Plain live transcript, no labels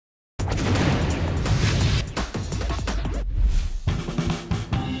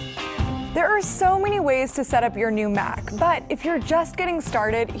There are so many ways to set up your new Mac, but if you're just getting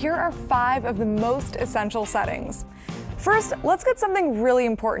started, here are 5 of the most essential settings. First, let's get something really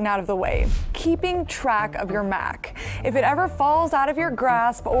important out of the way: keeping track of your Mac. If it ever falls out of your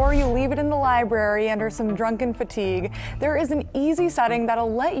grasp or you leave it in the library under some drunken fatigue, there is an easy setting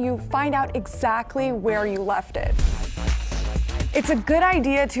that'll let you find out exactly where you left it. It's a good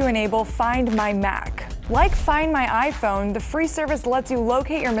idea to enable Find My Mac. Like Find My iPhone, the free service lets you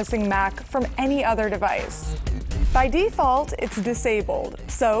locate your missing Mac from any other device. By default, it's disabled,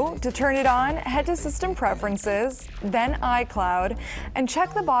 so to turn it on, head to System Preferences, then iCloud, and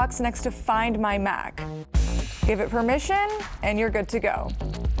check the box next to Find My Mac. Give it permission, and you're good to go.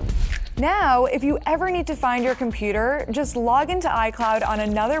 Now, if you ever need to find your computer, just log into iCloud on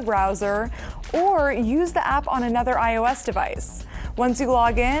another browser or use the app on another iOS device. Once you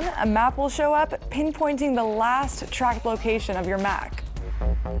log in, a map will show up pinpointing the last tracked location of your Mac.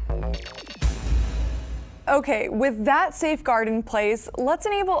 Okay, with that safeguard in place, let's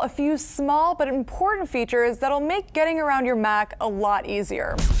enable a few small but important features that'll make getting around your Mac a lot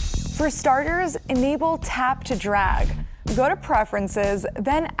easier. For starters, enable Tap to Drag. Go to Preferences,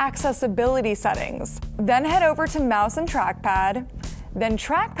 then Accessibility Settings. Then head over to Mouse and Trackpad, then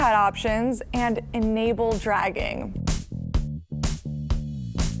Trackpad Options, and Enable Dragging.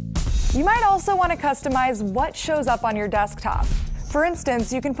 You might also want to customize what shows up on your desktop. For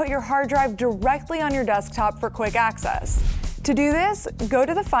instance, you can put your hard drive directly on your desktop for quick access. To do this, go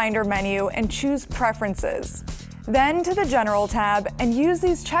to the Finder menu and choose Preferences. Then to the General tab and use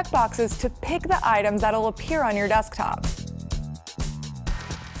these checkboxes to pick the items that'll appear on your desktop.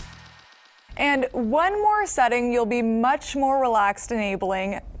 And one more setting you'll be much more relaxed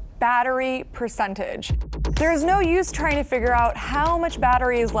enabling: battery percentage. There's no use trying to figure out how much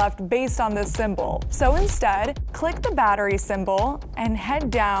battery is left based on this symbol. So instead, click the battery symbol and head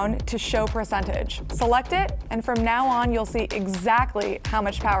down to Show Percentage. Select it, and from now on, you'll see exactly how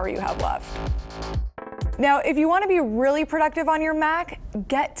much power you have left. Now, if you want to be really productive on your Mac,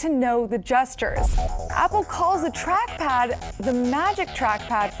 get to know the gestures. Apple calls the trackpad the magic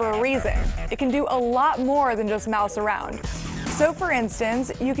trackpad for a reason. It can do a lot more than just mouse around. So for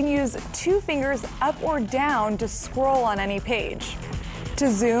instance, you can use 2 fingers up or down to scroll on any page. To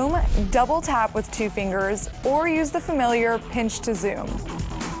zoom, double tap with 2 fingers, or use the familiar pinch to zoom.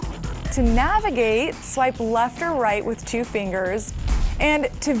 To navigate, swipe left or right with 2 fingers. And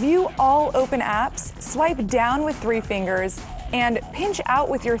to view all open apps, swipe down with 3 fingers and pinch out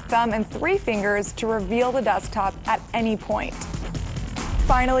with your thumb and 3 fingers to reveal the desktop at any point.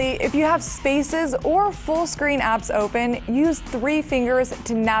 Finally, if you have spaces or full screen apps open, use 3 fingers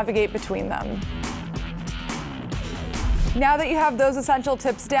to navigate between them. Now that you have those essential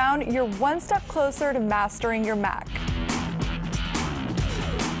tips down, you're one step closer to mastering your Mac.